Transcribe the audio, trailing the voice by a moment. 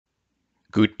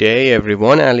Good day,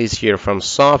 everyone. Alice here from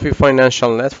Safi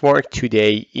Financial Network.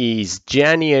 Today is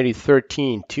January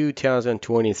 13,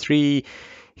 2023.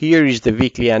 Here is the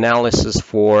weekly analysis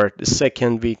for the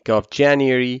second week of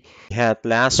January. We had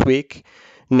last week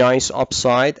nice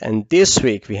upside, and this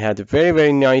week we had a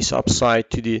very nice upside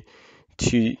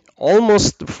to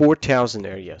almost 4,000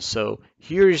 area. So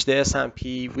here is the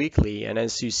S&P weekly, and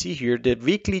as you see here, the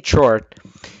weekly chart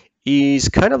is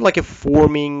kind of like a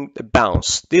forming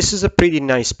bounce. This is a pretty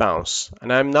nice bounce,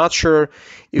 and I'm not sure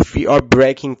if we are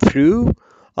breaking through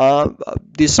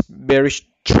this bearish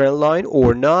trend line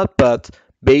or not, but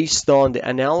based on the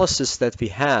analysis that we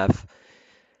have,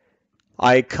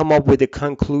 I come up with the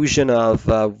conclusion of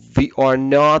we are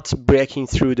not breaking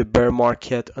through the bear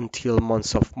market until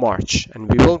months of March,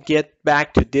 and we will get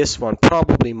back to this one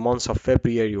probably months of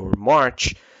February or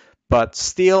March. But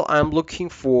still, I'm looking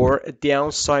for a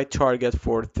downside target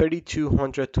for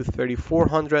 3,200 to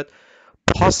 3,400,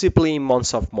 possibly in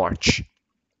months of March.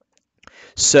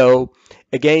 So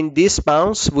again, this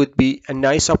bounce would be a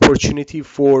nice opportunity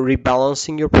for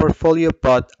rebalancing your portfolio,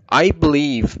 but I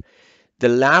believe the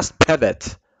last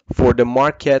pivot for the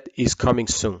market is coming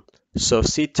soon. So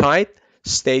sit tight,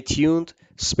 stay tuned,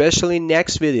 especially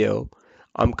next video.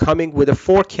 I'm coming with a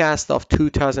forecast of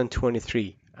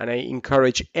 2023, and I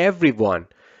encourage everyone,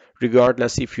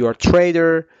 regardless if you are a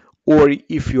trader or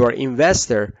if you are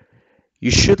investor,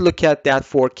 you should look at that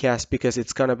forecast because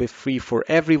it's going to be free for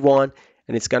everyone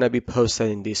and it's going to be posted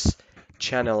in this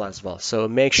channel as well. So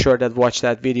make sure that watch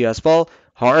that video as well.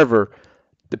 However,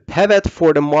 the pivot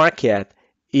for the market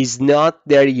is not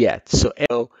there yet.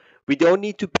 So we don't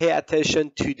need to pay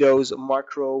attention to those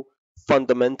macro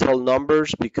fundamental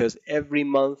numbers because every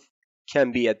month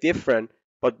can be a different,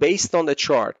 but based on the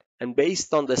chart and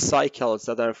based on the cycles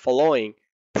that are following,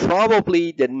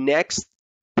 probably the next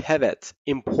pivot,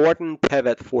 important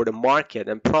pivot for the market,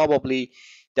 and probably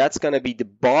that's going to be the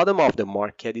bottom of the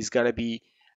market is going to be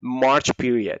March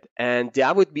period. And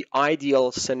that would be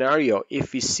ideal scenario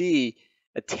if we see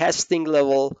a testing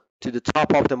level to the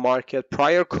top of the market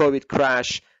prior COVID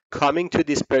crash coming to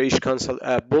this bullish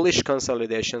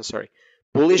consolidation,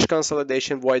 bullish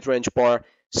consolidation wide range bar.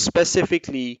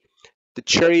 Specifically, the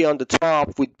cherry on the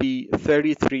top would be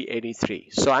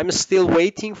 33.83. So I'm still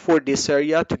waiting for this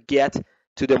area to get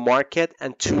to the market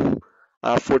and to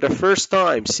for the first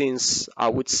time since I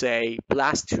would say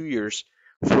last 2 years,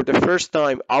 for the first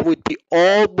time I would be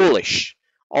all bullish,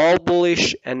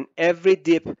 and every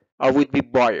dip I would be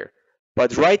buyer.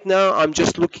 But right now I'm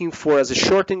just looking for as a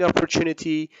shorting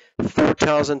opportunity.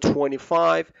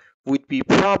 4025 would be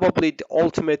probably the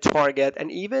ultimate target,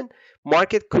 and even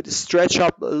market could stretch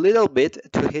up a little bit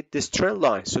to hit this trend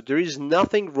line. So there is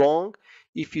nothing wrong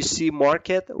if you see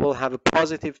market will have a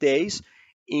positive days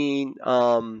in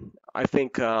I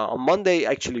think on Monday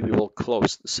actually we will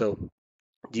close. So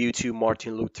due to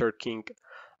Martin Luther King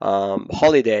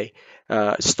holiday,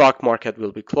 stock market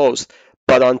will be closed.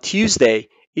 But on Tuesday,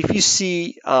 if you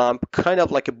see kind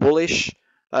of like a bullish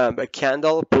a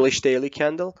candle, bullish daily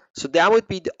candle, so that would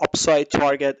be the upside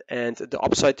target, and the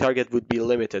upside target would be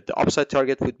limited. The upside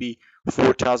target would be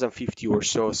 4,050 or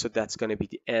so. So that's going to be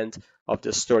the end of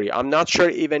the story. I'm not sure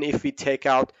even if we take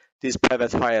out this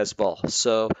pivot high as well.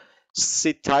 So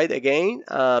sit tight again.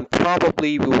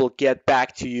 Probably we will get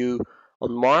back to you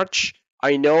on March.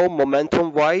 I know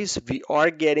momentum wise we are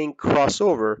getting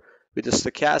crossover with the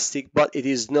stochastic, but it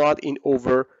is not in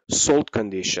oversold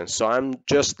condition. So I'm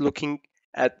just looking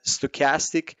at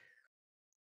stochastic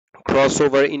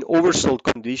crossover in oversold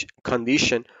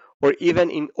condition or even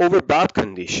in overbought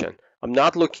condition. I'm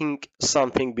not looking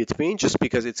something between just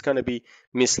because it's going to be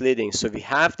misleading. So we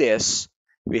have this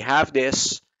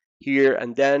here,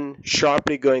 and then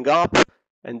sharply going up,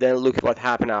 and then look what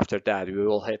happened after that. We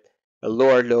will hit a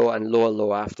lower low and lower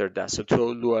low after that. So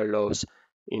two lower lows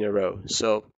in a row.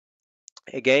 So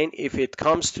again, if it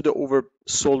comes to the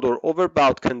oversold or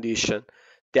overbought condition,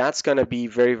 that's going to be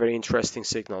very interesting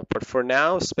signal. But for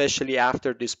now, especially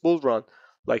after this bull run,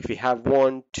 like we have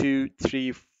 1 2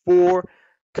 3 4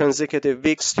 consecutive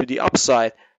weeks to the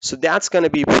upside, so that's going to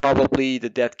be probably the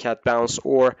dead cat bounce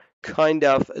or kind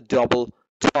of a double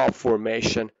top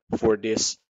formation for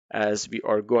this. As we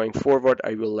are going forward,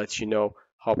 I will let you know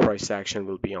how price action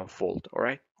will be unfold. All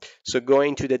right, so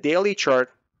going to the daily chart,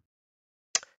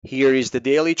 here is the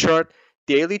daily chart.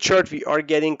 Daily chart, we are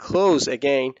getting close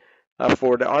again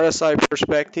for the RSI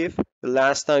perspective. The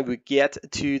last time we get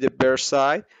to the bear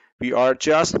side, we are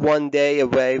just 1 day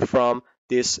away from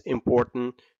this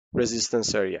important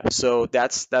resistance area. So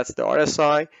that's the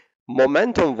RSI.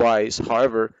 Momentum wise,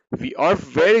 however, we are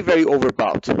very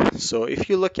overbought. So if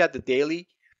you look at the daily,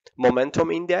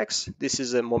 momentum index. This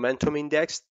is a momentum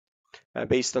index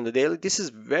based on the daily. This is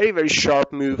very, very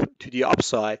sharp move to the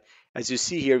upside. As you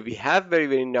see here, we have very,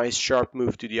 very nice sharp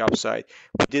move to the upside.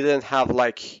 We didn't have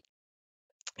like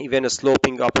even a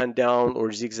sloping up and down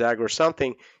or zigzag or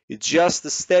something. It's just a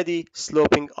steady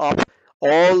sloping up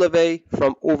all the way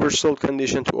from oversold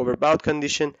condition to overbought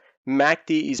condition.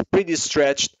 MACD is pretty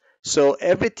stretched, so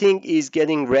everything is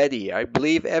getting ready. I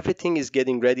believe everything is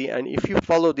getting ready, and if you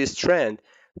follow this trend,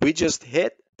 we just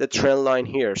hit the trend line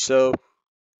here. So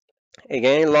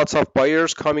again, lots of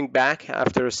buyers coming back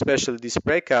after especially this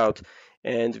breakout,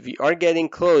 and we are getting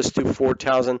close to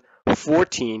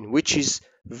 4014, which is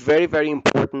very, very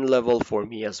important level for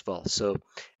me as well. So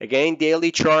again,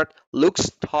 daily chart looks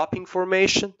topping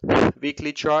formation,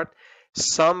 weekly chart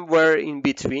somewhere in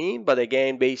between, but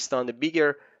again, based on the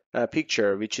bigger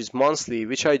picture, which is monthly,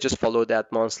 which I just follow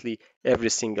that monthly every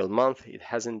single month. It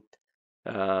hasn't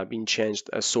been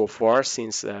changed so far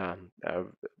since the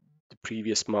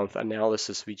previous month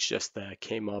analysis, which just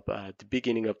came up at the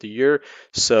beginning of the year.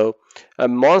 So a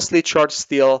monthly chart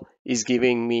still is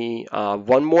giving me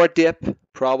one more dip.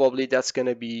 Probably that's going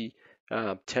to be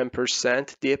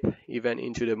 10% dip even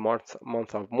into the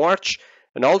month of March.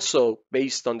 And also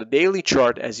based on the daily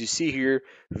chart, as you see here,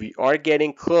 we are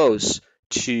getting close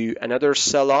to another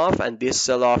sell-off, and this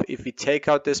sell-off, if we take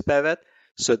out this pivot,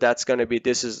 so that's going to be,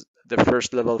 this is the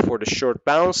first level for the short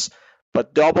bounce,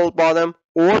 but double bottom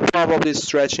or probably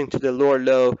stretching to the lower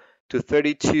low to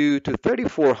 32 to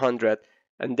 3400,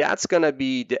 and that's going to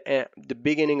be the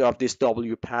beginning of this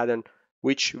W pattern,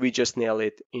 which we just nailed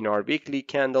it in our weekly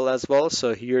candle as well.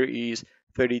 So here is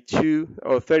 32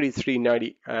 or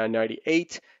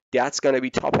 33.98. That's going to be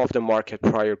top of the market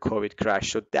prior COVID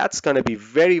crash. So that's going to be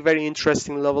very, very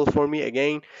interesting level for me.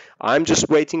 Again, I'm just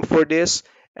waiting for this,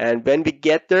 and when we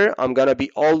get there, I'm going to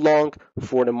be all long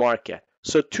for the market.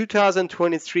 So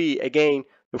 2023, again,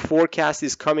 the forecast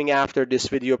is coming after this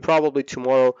video, probably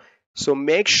tomorrow. So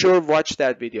make sure watch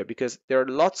that video because there are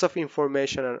lots of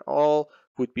information and all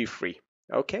would be free.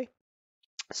 Okay,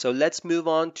 so let's move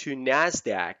on to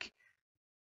Nasdaq.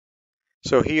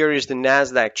 So here is the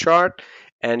Nasdaq chart,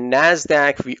 and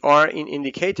Nasdaq, we are in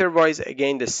indicator wise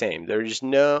again the same. There is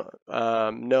there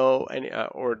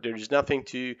is nothing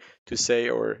to say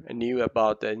or new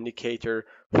about the indicator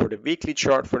for the weekly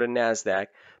chart for the Nasdaq.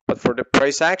 But for the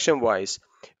price action wise,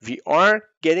 we are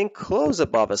getting close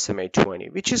above SMA 20,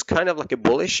 which is kind of like a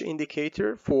bullish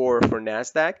indicator for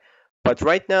Nasdaq. But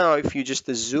right now, if you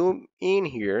just zoom in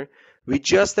here, we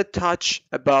just a touch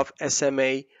above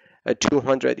SMA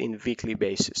 200 in weekly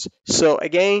basis. So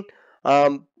again,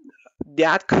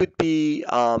 that could be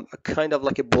a kind of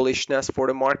like a bullishness for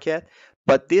the market.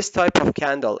 But this type of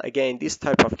candle, again, this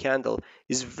type of candle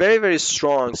is very, very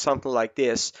strong, something like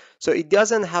this. So it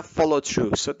doesn't have follow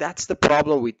through. So that's the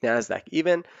problem with Nasdaq.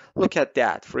 Even look at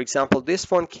that. For example, this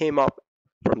one came up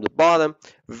from the bottom,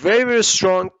 very, very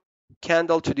strong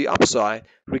candle to the upside,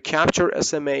 recapture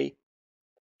SMA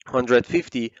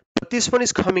 150, but this one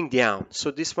is coming down.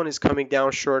 So this one is coming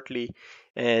down shortly,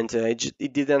 and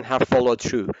it didn't have follow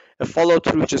through. A follow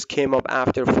through just came up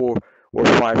after 4 or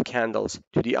 5 candles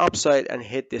to the upside and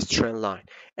hit this trend line.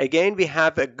 Again, we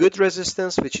have a good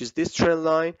resistance, which is this trend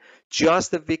line,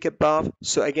 just a wick above.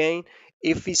 So again,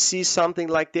 if we see something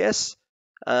like this,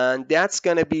 and that's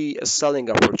going to be a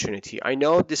selling opportunity. I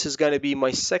know this is going to be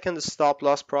my second stop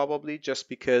loss probably, just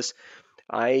because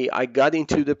I got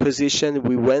into the position,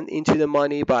 we went into the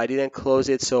money, but I didn't close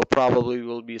it, so probably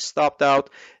will be stopped out.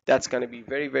 That's going to be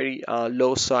very, very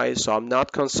low size, so I'm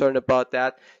not concerned about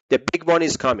that. The big one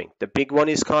is coming. The big one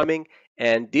is coming,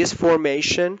 and this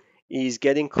formation is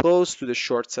getting close to the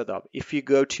short setup. If you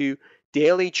go to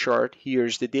daily chart,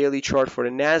 here's the daily chart for the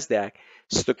Nasdaq.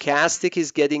 Stochastic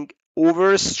is getting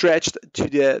overstretched to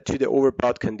the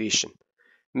overbought condition.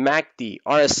 MACD,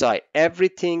 RSI,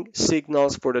 everything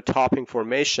signals for the topping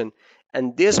formation,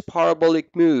 and this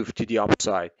parabolic move to the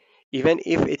upside, even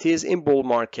if it is in bull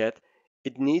market,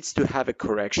 it needs to have a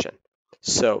correction.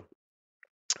 So,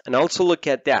 and also look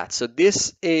at that. So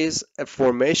this is a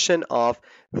formation of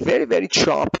very, very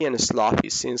choppy and sloppy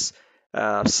since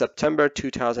September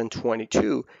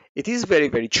 2022. It is very,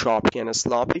 very choppy and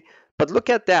sloppy, but look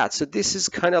at that. So this is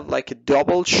kind of like a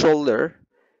double shoulder.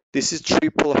 This is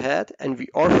triple head, and we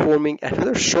are forming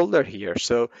another shoulder here.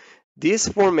 So this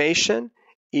formation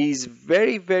is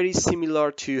very, very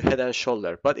similar to head and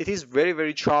shoulder, but it is very,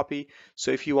 very choppy.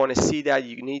 So if you want to see that,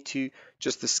 you need to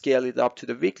just scale it up to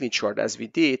the weekly chart as we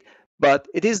did. But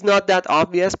it is not that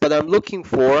obvious, but I'm looking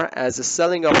for as a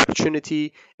selling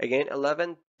opportunity, again,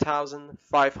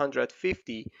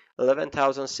 11,550,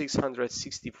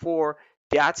 11,664.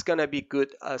 that's gonna be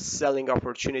good selling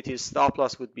opportunities. Stop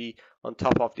loss would be on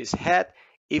top of this head.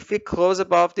 If we close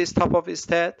above this top of this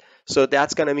head, so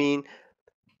that's gonna mean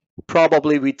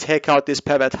probably we take out this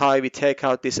pivot high, we take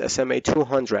out this SMA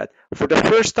 200 for the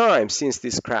first time since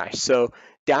this crash. So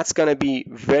that's going to be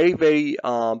very, very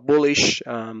bullish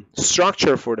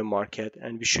structure for the market,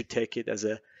 and we should take it as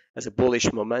a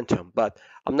bullish momentum. But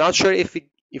I'm not sure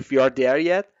if we are there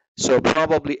yet. So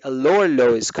probably a lower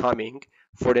low is coming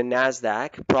for the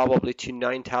Nasdaq, probably to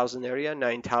 9,000 area,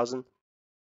 9,000.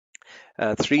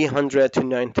 300 to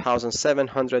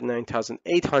 9,700,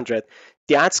 9,800.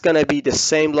 That's going to be the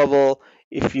same level.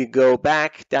 If you go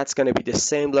back, that's going to be the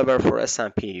same level for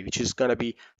S&P, which is going to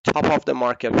be top of the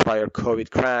market prior COVID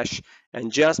crash,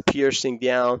 and just piercing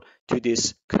down to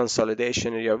this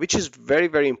consolidation area, which is very,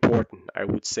 very important. I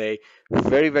would say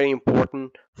very, very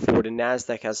important for the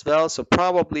Nasdaq as well. So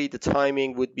probably the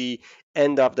timing would be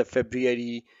end of the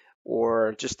February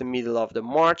or just the middle of the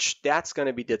March. That's going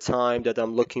to be the time that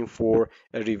I'm looking for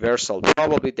a reversal.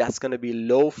 Probably that's going to be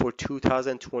low for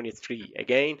 2023.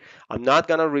 Again, I'm not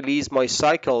going to release my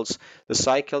cycles. The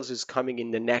cycles is coming in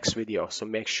the next video, so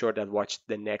make sure that watch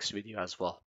the next video as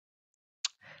well.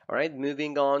 All right,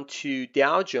 moving on to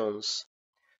Dow Jones.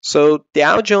 So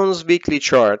Dow Jones weekly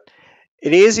chart,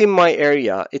 it is in my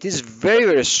area. It is very,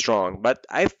 very strong, but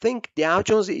I think Dow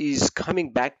Jones is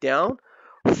coming back down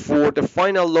for the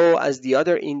final low as the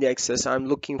other indexes I'm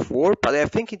looking for, but I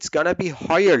think it's gonna be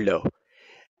higher low.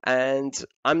 And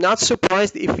I'm not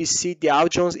surprised if we see Dow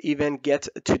Jones even get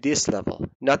to this level,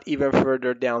 not even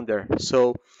further down there.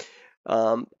 So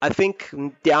I think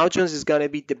Dow Jones is gonna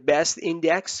be the best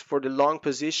index for the long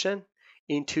position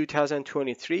in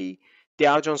 2023.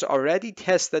 Dow Jones already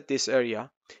tested this area,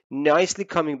 nicely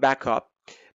coming back up,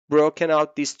 broken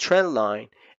out this trend line,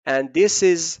 and this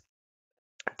is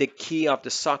the key of the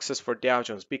success for Dow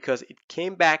Jones, because it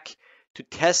came back to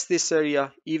test this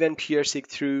area, even piercing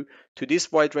through to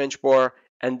this wide range bar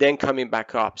and then coming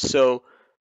back up. So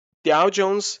Dow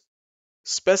Jones,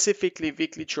 specifically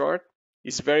weekly chart,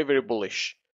 is very, very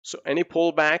bullish. So any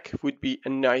pullback would be a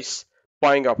nice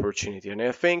buying opportunity. And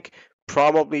I think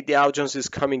probably Dow Jones is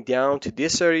coming down to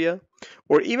this area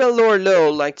or even lower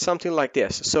low, like something like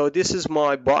this. So this is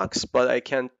my box, but I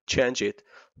can change it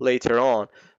later on.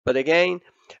 But again,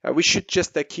 we should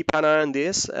just keep an eye on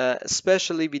this,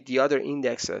 especially with the other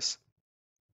indexes.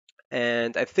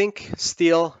 And I think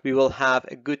still we will have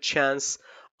a good chance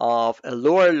of a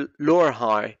lower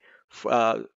high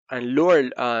and lower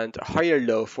and higher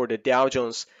low for the Dow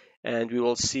Jones, and we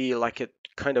will see like a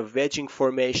kind of wedging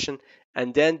formation,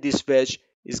 and then this wedge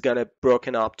is gonna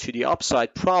broken up to the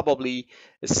upside, probably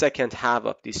the second half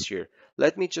of this year.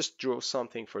 Let me just draw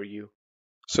something for you.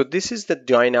 So this is the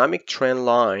dynamic trend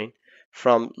line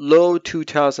from low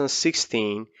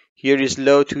 2016. Here is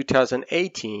low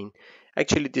 2018.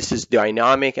 Actually, this is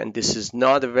dynamic and this is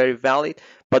not very valid,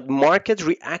 but market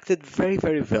reacted very,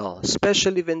 very well,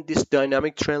 especially when these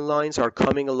dynamic trend lines are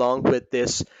coming along with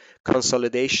this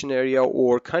consolidation area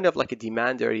or kind of like a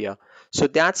demand area. So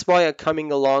that's why I'm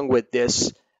coming along with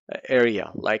this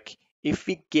area. Like if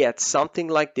we get something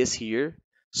like this here,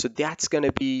 so that's going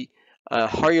to be a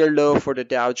higher low for the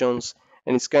Dow Jones,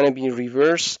 and it's going to be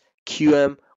reverse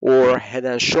QM or head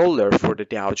and shoulder for the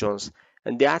Dow Jones,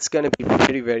 and that's going to be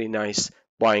very, very nice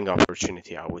buying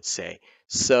opportunity, I would say.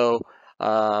 So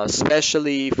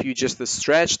especially if you just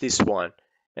stretch this one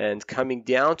and coming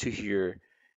down to here,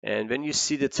 and when you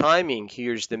see the timing,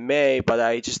 here's the May, but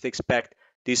I just expect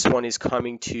this one is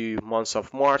coming to months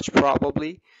of March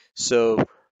probably. So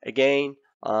again,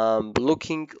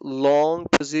 looking long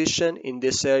position in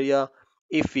this area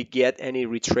if we get any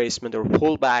retracement or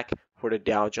pullback for the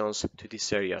Dow Jones to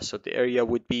this area. So the area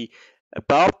would be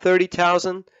about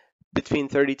 30,000, between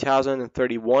 30,000 and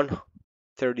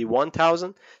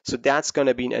 31,000. So that's going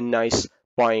to be a nice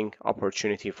buying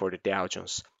opportunity for the Dow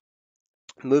Jones.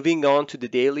 Moving on to the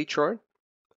daily chart.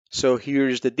 So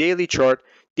here's the daily chart.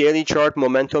 Daily chart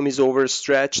momentum is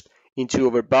overstretched into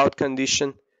overbought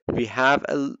condition. We have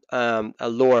a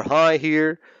lower high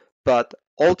here, but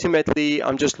ultimately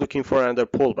I'm just looking for another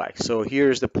pullback. So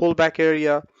here's the pullback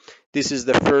area. This is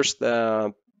the first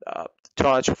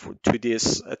touch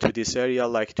to this area,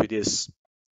 like to this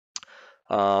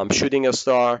shooting a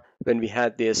star when we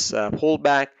had this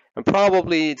pullback, and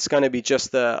probably it's going to be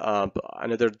just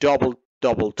another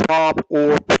double top,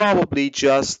 or probably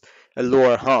just a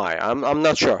lower high. I'm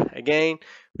not sure. Again,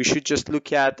 we should just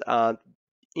look at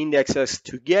indexes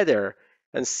together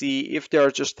and see if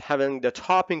they're just having the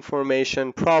topping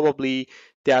formation. Probably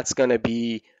that's gonna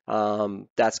be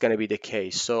the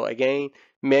case. So again,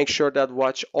 make sure that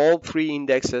watch all three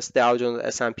indexes, Dow Jones,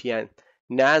 S&P, and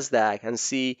Nasdaq and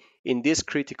see in this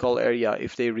critical area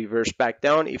if they reverse back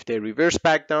down. If they reverse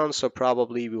back down, so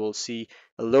probably we will see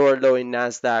a lower low in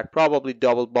Nasdaq, probably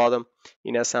double bottom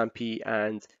in S&P,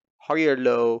 and higher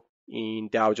low in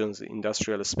Dow Jones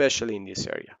Industrial, especially in this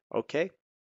area. Okay.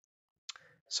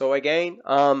 So again,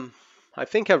 I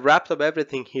think I've wrapped up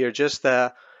everything here. Just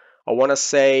I want to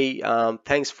say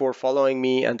thanks for following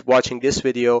me and watching this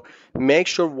video. Make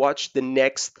sure watch the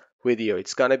next video.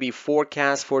 It's gonna be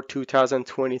forecast for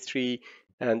 2023,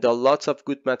 and lots of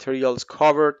good materials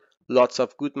covered. Lots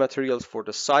of good materials for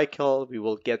the cycle. We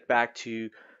will get back to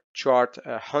chart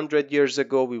 100 years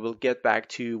ago. We will get back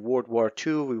to World War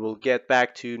II. We will get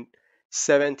back to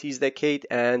 70s decade,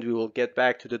 and we will get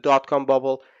back to the dot-com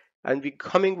bubble, and we're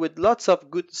coming with lots of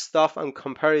good stuff and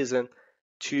comparison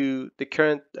to the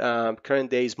current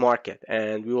day's market,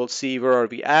 and we will see where are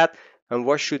we at and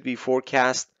what should we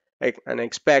forecast and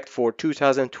expect for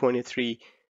 2023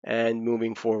 and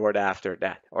moving forward after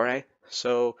that. All right,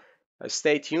 so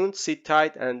stay tuned, sit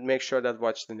tight, and make sure that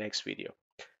watch the next video.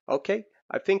 Okay,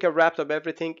 I think I wrapped up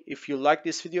everything. If you like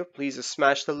this video, please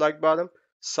smash the like button,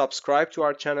 subscribe to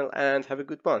our channel, and have a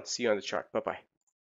good one. See you on the chart. Bye bye.